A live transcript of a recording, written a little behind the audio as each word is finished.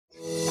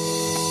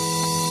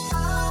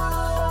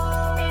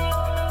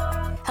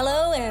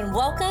and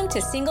welcome to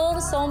Single to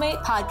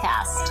Soulmate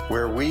podcast,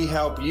 where we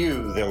help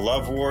you, the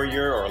love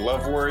warrior or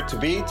love warrior to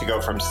be, to go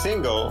from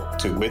single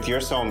to with your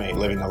soulmate,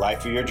 living the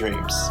life of your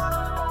dreams.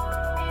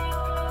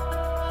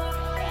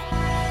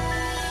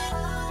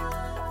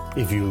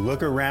 If you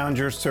look around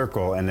your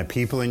circle and the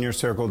people in your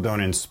circle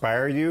don't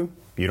inspire you,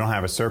 you don't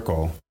have a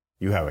circle,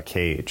 you have a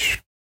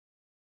cage.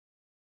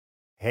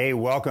 Hey,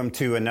 welcome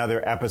to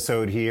another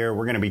episode here.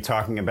 We're going to be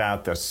talking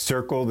about the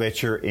circle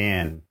that you're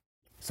in.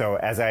 So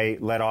as I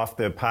let off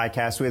the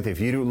podcast with,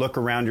 if you look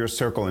around your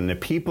circle and the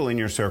people in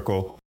your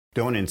circle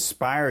don't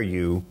inspire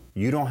you,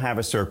 you don't have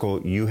a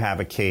circle, you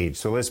have a cage.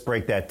 So let's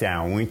break that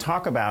down. When we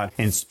talk about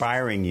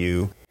inspiring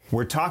you,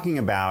 we're talking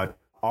about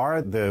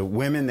are the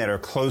women that are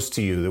close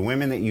to you, the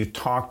women that you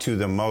talk to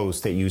the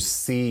most, that you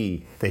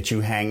see, that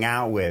you hang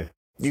out with.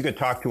 You could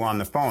talk to on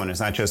the phone. It's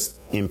not just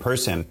in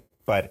person.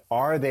 But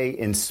are they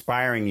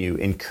inspiring you,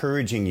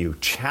 encouraging you,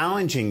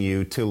 challenging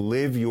you to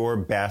live your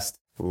best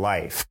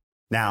life?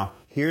 Now,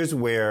 here's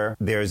where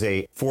there's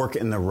a fork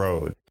in the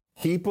road.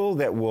 People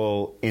that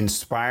will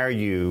inspire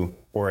you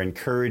or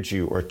encourage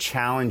you or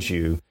challenge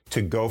you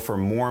to go for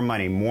more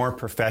money, more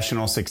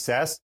professional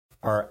success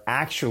are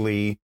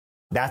actually,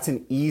 that's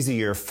an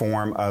easier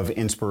form of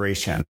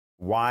inspiration.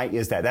 Why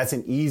is that? That's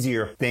an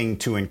easier thing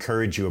to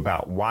encourage you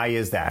about. Why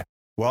is that?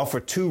 Well, for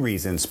two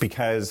reasons.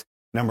 Because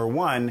number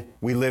one,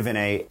 we live in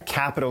a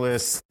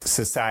capitalist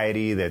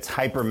society that's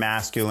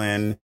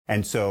hyper-masculine.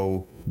 And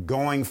so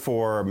going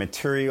for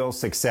material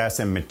success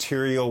and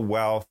material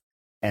wealth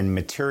and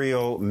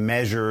material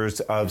measures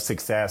of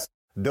success,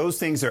 those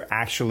things are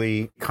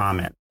actually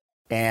common.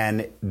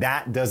 And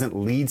that doesn't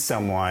lead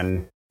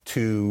someone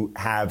to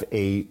have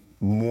a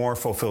more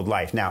fulfilled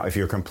life. Now, if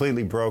you're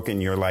completely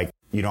broken, you're like,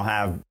 you don't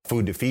have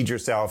food to feed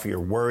yourself, you're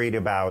worried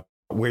about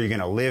where you're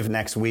going to live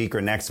next week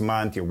or next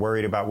month, you're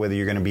worried about whether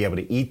you're going to be able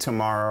to eat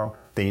tomorrow,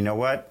 then you know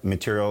what?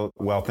 Material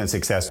wealth and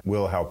success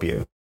will help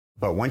you.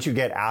 But once you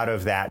get out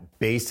of that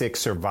basic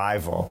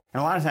survival,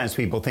 and a lot of times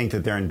people think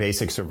that they're in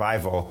basic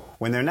survival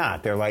when they're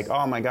not. They're like,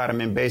 oh my God,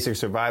 I'm in basic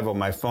survival.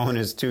 My phone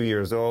is 2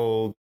 years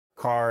old.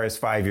 Car is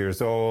 5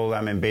 years old.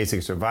 I'm in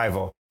basic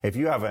survival. If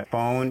you have a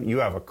phone, you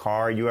have a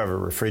car, you have a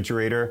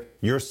refrigerator,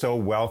 you're so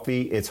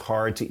wealthy, it's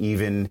hard to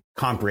even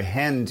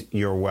comprehend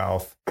your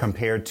wealth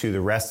compared to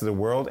the rest of the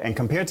world and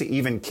compared to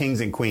even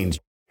kings and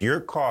queens. Your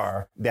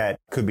car that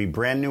could be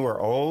brand new or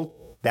old,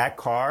 that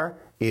car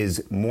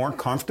is more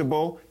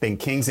comfortable than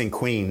kings and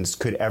queens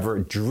could ever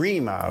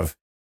dream of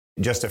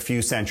just a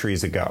few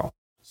centuries ago.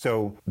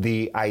 So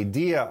the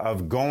idea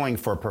of going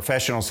for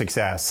professional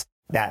success,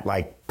 that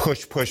like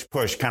push,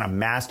 kind of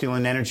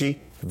masculine energy,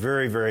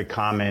 very, very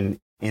common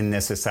in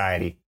this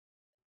society.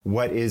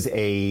 What is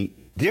a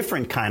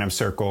different kind of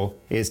circle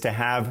is to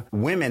have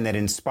women that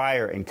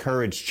inspire,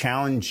 encourage,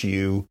 challenge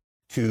you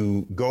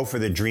to go for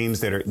the dreams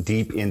that are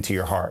deep into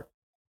your heart.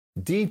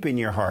 Deep in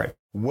your heart,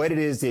 what it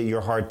is that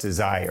your heart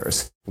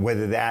desires,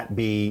 whether that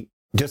be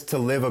just to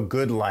live a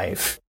good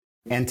life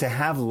and to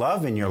have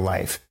love in your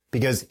life.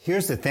 Because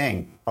here's the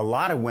thing, a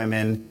lot of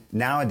women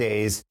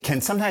nowadays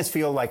can sometimes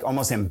feel like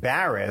almost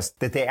embarrassed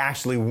that they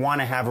actually want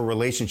to have a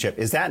relationship.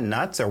 Is that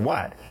nuts or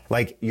what?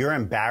 Like you're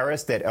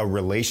embarrassed that a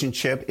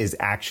relationship is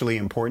actually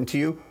important to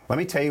you? Let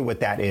me tell you what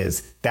that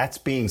is. That's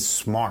being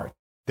smart.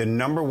 The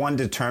number one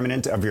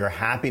determinant of your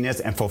happiness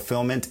and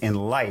fulfillment in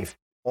life,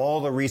 all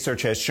the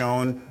research has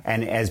shown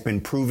and has been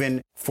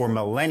proven for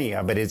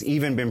millennia, but has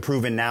even been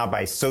proven now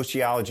by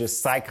sociologists,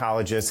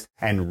 psychologists,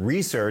 and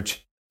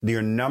research.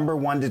 Your number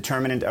one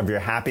determinant of your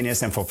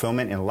happiness and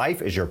fulfillment in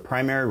life is your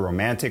primary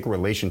romantic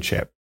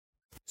relationship.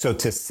 So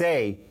to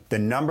say the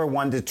number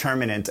one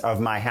determinant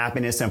of my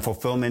happiness and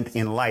fulfillment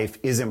in life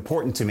is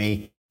important to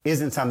me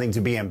isn't something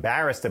to be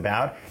embarrassed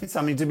about. It's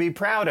something to be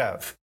proud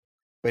of.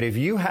 But if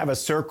you have a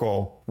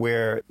circle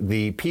where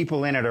the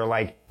people in it are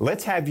like,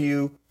 let's have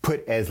you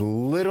put as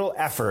little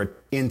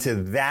effort into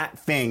that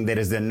thing that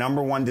is the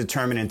number one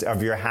determinant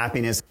of your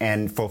happiness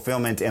and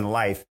fulfillment in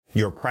life,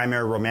 your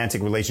primary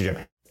romantic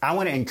relationship. I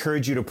want to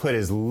encourage you to put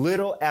as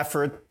little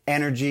effort,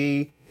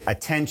 energy,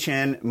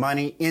 attention,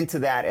 money into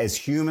that as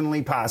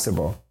humanly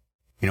possible.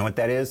 You know what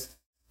that is?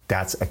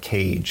 That's a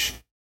cage.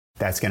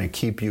 That's going to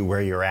keep you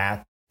where you're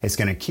at. It's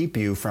going to keep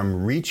you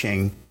from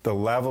reaching the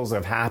levels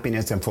of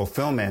happiness and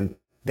fulfillment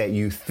that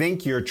you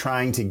think you're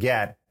trying to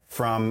get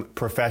from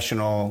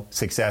professional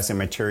success and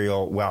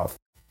material wealth.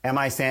 Am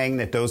I saying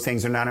that those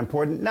things are not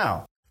important?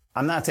 No.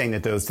 I'm not saying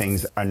that those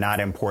things are not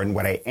important.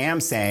 What I am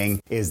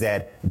saying is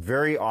that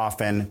very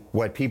often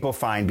what people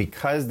find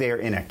because they're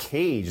in a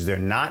cage, they're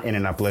not in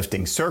an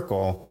uplifting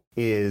circle,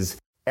 is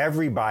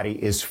everybody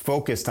is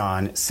focused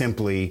on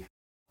simply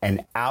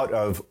an out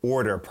of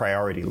order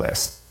priority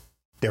list.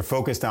 They're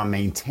focused on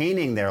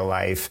maintaining their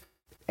life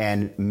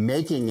and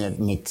making it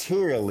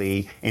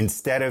materially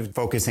instead of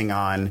focusing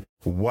on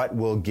what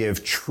will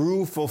give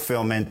true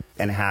fulfillment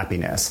and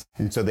happiness.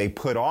 And so they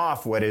put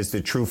off what is the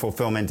true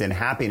fulfillment and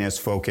happiness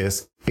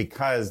focus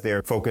because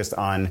they're focused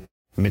on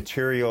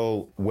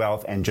material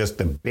wealth and just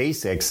the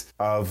basics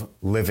of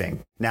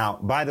living. Now,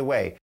 by the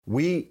way,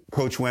 We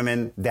coach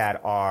women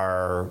that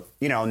are,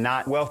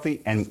 not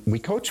wealthy, and we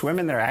coach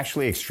women that are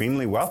actually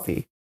extremely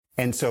wealthy.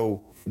 And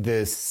so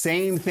the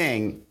same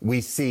thing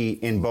we see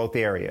in both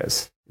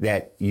areas,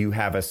 that you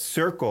have a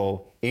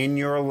circle in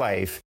your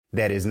life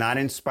that is not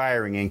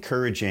inspiring,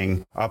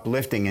 encouraging,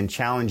 uplifting, and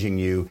challenging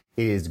you.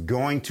 It is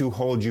going to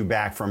hold you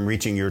back from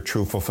reaching your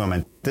true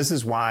fulfillment. This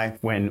is why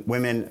when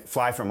women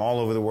fly from all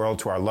over the world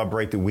to our Love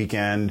Breakthrough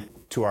Weekend,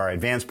 to our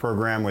advanced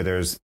program where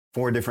there's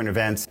 4 different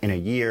events in a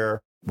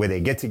year, where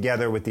they get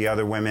together with the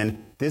other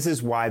women. This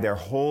is why their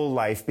whole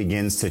life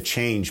begins to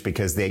change,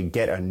 because they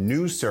get a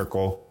new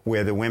circle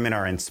where the women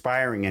are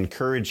inspiring,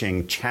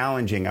 encouraging,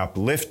 challenging,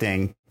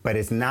 uplifting. But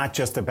it's not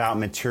just about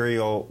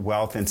material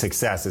wealth and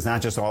success. It's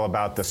not just all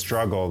about the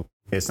struggle.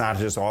 It's not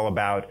just all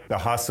about the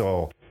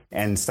hustle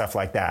and stuff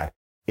like that.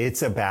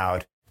 It's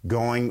about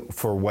going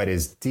for what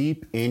is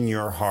deep in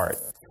your heart.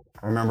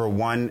 I remember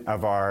one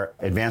of our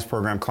advanced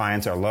program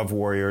clients, our Love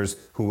Warriors,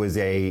 who was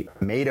a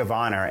maid of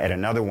honor at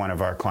another one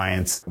of our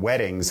clients'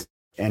 weddings.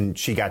 And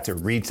she got to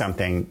read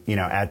something,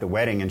 at the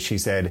wedding. And she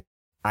said,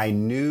 I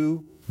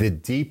knew the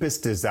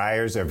deepest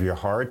desires of your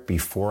heart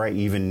before I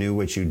even knew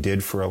what you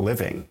did for a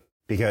living.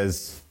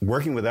 Because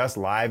working with us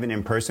live and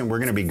in person, we're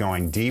going to be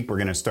going deep. We're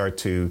going to start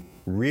to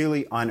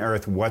really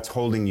unearth what's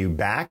holding you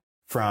back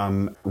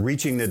from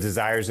reaching the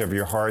desires of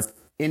your heart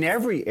in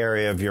every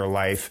area of your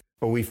life.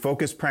 But we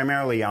focus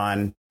primarily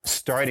on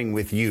starting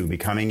with you,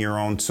 becoming your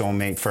own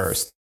soulmate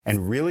first,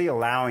 and really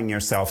allowing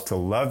yourself to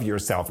love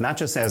yourself, not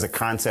just as a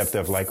concept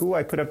of like,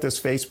 I put up this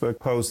Facebook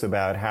post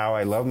about how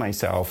I love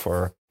myself,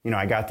 or,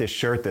 I got this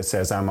shirt that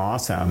says I'm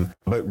awesome,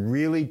 but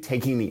really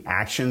taking the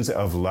actions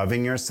of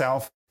loving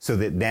yourself so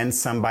that then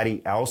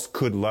somebody else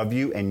could love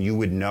you and you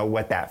would know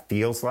what that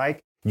feels like.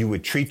 You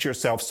would treat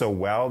yourself so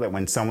well that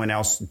when someone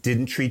else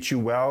didn't treat you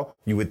well,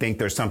 you would think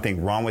there's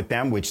something wrong with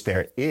them, which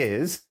there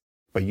is.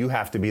 But you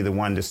have to be the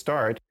one to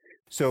start.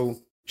 So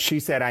she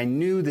said, I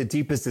knew the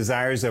deepest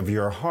desires of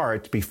your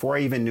heart before I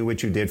even knew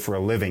what you did for a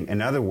living.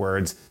 In other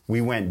words, we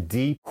went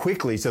deep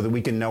quickly so that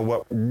we can know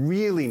what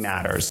really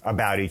matters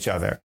about each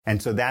other.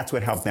 And so that's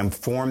what helped them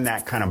form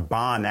that kind of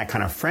bond, that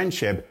kind of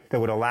friendship that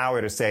would allow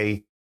her to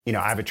say,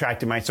 I've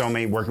attracted my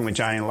soulmate working with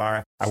Johnny and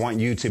Laura. I want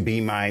you to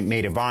be my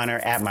maid of honor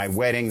at my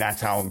wedding.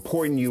 That's how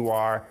important you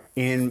are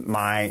in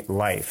my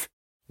life.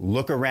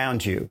 Look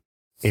around you.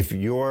 If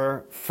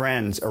your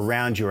friends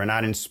around you are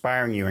not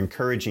inspiring you,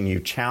 encouraging you,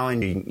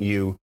 challenging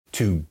you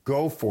to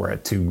go for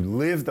it, to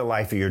live the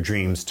life of your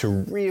dreams, to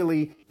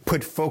really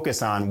put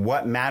focus on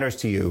what matters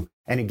to you.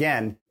 And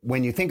again,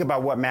 when you think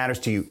about what matters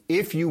to you,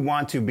 if you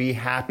want to be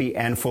happy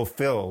and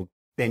fulfilled,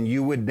 then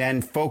you would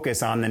then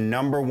focus on the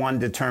number one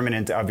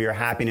determinant of your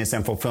happiness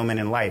and fulfillment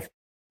in life.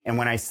 And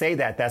when I say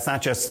that, that's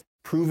not just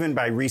proven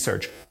by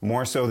research,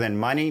 more so than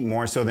money,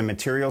 more so than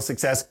material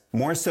success,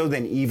 more so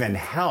than even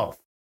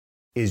health,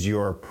 is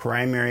your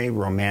primary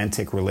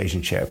romantic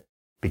relationship.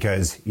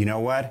 Because you know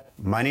what?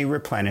 Money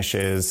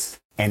replenishes.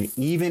 And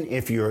even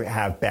if you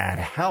have bad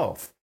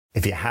health,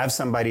 if you have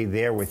somebody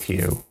there with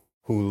you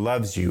who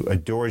loves you,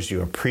 adores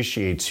you,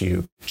 appreciates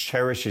you,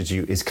 cherishes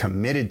you, is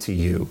committed to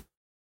you,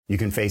 you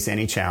can face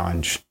any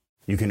challenge.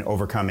 You can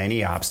overcome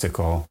any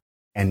obstacle,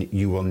 and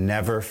you will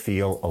never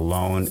feel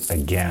alone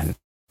again.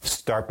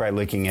 Start by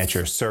looking at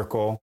your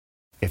circle.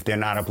 If they're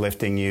not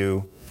uplifting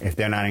you, if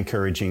they're not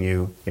encouraging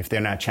you, if they're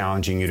not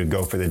challenging you to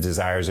go for the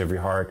desires of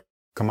your heart,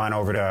 come on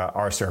over to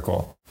our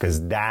circle,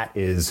 because that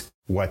is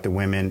what the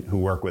women who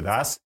work with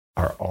us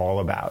are all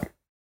about.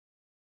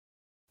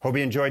 Hope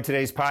you enjoyed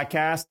today's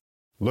podcast.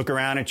 Look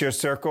around at your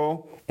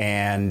circle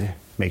and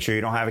make sure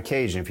you don't have a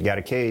cage. And if you got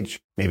a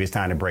cage, maybe it's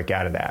time to break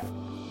out of that.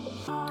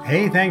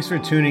 Hey, thanks for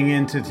tuning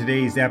in to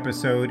today's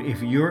episode.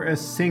 If you're a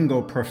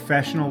single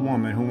professional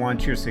woman who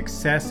wants your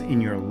success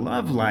in your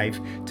love life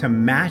to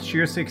match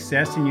your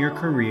success in your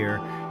career,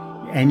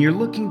 and you're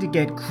looking to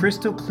get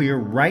crystal clear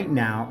right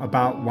now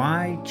about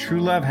why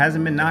true love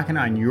hasn't been knocking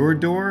on your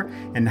door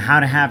and how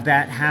to have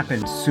that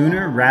happen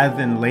sooner rather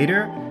than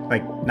later,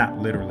 like not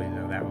literally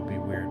though, that would be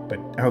weird, but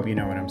I hope you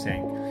know what I'm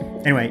saying.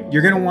 Anyway,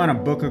 you're going to want to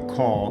book a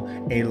call,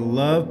 a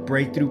Love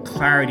Breakthrough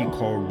Clarity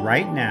call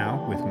right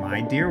now with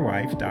my dear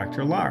wife,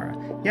 Dr. Laura.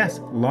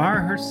 Yes,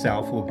 Laura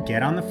herself will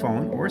get on the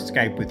phone or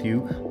Skype with you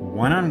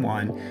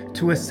one-on-one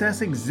to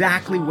assess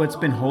exactly what's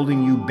been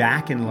holding you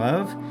back in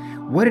love,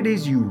 what it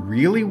is you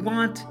really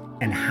want,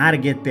 and how to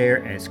get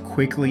there as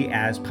quickly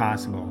as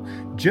possible.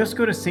 Just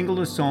go to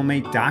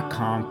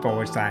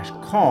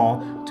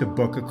singletosoulmate.com/call to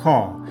book a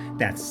call.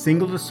 That's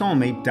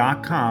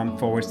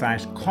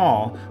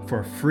singletosoulmate.com/call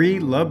for a free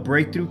Love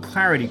Breakthrough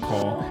Clarity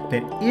call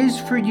that is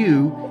for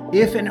you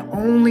if and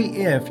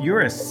only if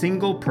you're a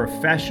single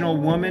professional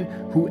woman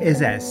who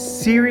is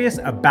as serious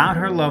about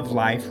her love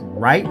life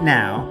right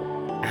now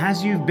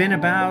as you've been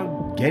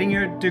about getting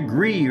your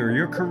degree or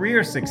your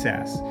career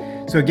success.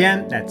 So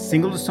again, that's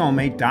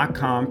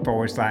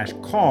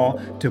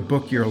singletosoulmate.com/call to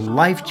book your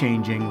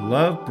life-changing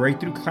Love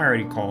Breakthrough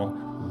Clarity call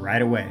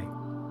right away.